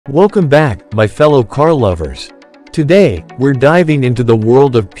Welcome back, my fellow car lovers. Today, we're diving into the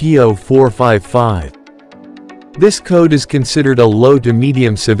world of P0455. This code is considered a low to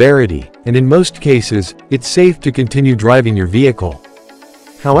medium severity, and in most cases, it's safe to continue driving your vehicle.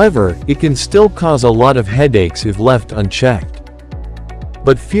 However, it can still cause a lot of headaches if left unchecked.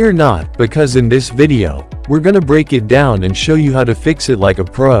 But fear not, because in this video, we're gonna break it down and show you how to fix it like a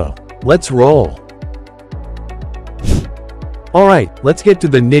pro. Let's roll. Alright, let's get to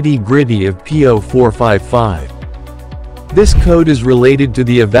the nitty-gritty of P0455. This code is related to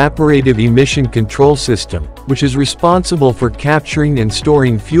the evaporative emission control system, which is responsible for capturing and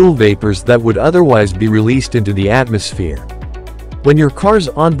storing fuel vapors that would otherwise be released into the atmosphere. When your car's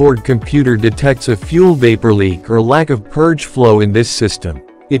onboard computer detects a fuel vapor leak or lack of purge flow in this system,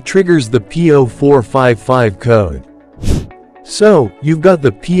 it triggers the P0455 code. So, you've got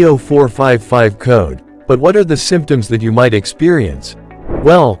the P0455 code. But what are the symptoms that you might experience?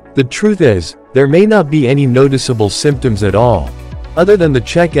 Well, the truth is, there may not be any noticeable symptoms at all, other than the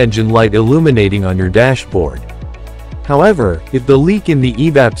check engine light illuminating on your dashboard. However, if the leak in the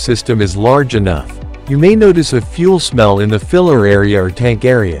EVAP system is large enough, you may notice a fuel smell in the filler area or tank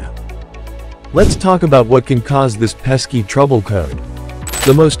area. Let's talk about what can cause this pesky trouble code.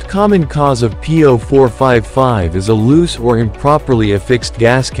 The most common cause of P0455 is a loose or improperly affixed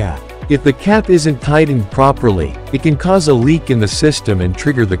gas cap. If the cap isn't tightened properly, it can cause a leak in the system and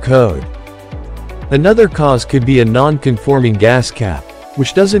trigger the code. Another cause could be a non-conforming gas cap,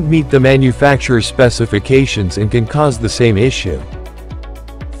 which doesn't meet the manufacturer's specifications and can cause the same issue.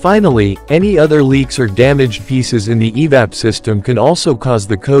 Finally, any other leaks or damaged pieces in the EVAP system can also cause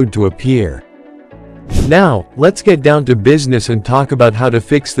the code to appear. Now, let's get down to business and talk about how to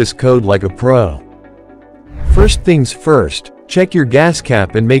fix this code like a pro. First things first, check your gas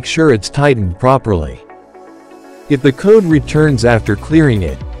cap and make sure it's tightened properly. If the code returns after clearing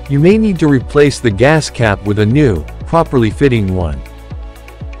it, you may need to replace the gas cap with a new, properly fitting one.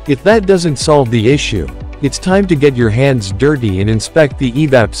 If that doesn't solve the issue, it's time to get your hands dirty and inspect the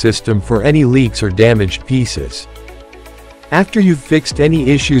EVAP system for any leaks or damaged pieces. After you've fixed any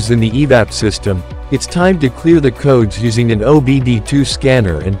issues in the EVAP system, it's time to clear the codes using an OBD2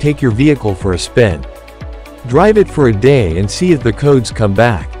 scanner and take your vehicle for a spin. Drive it for a day and see if the codes come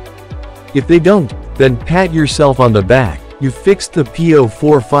back. If they don't, then pat yourself on the back, you've fixed the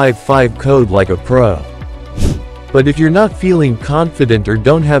P0455 code like a pro. But if you're not feeling confident or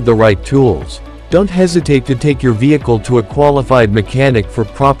don't have the right tools, don't hesitate to take your vehicle to a qualified mechanic for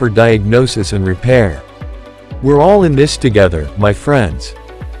proper diagnosis and repair. We're all in this together, my friends.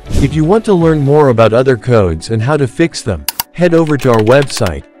 If you want to learn more about other codes and how to fix them, head over to our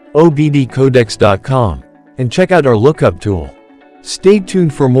website, OBDCodex.com. and check out our lookup tool. Stay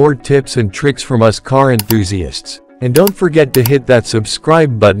tuned for more tips and tricks from us car enthusiasts, and don't forget to hit that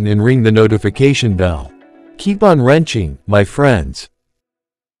subscribe button and ring the notification bell. Keep on wrenching, my friends.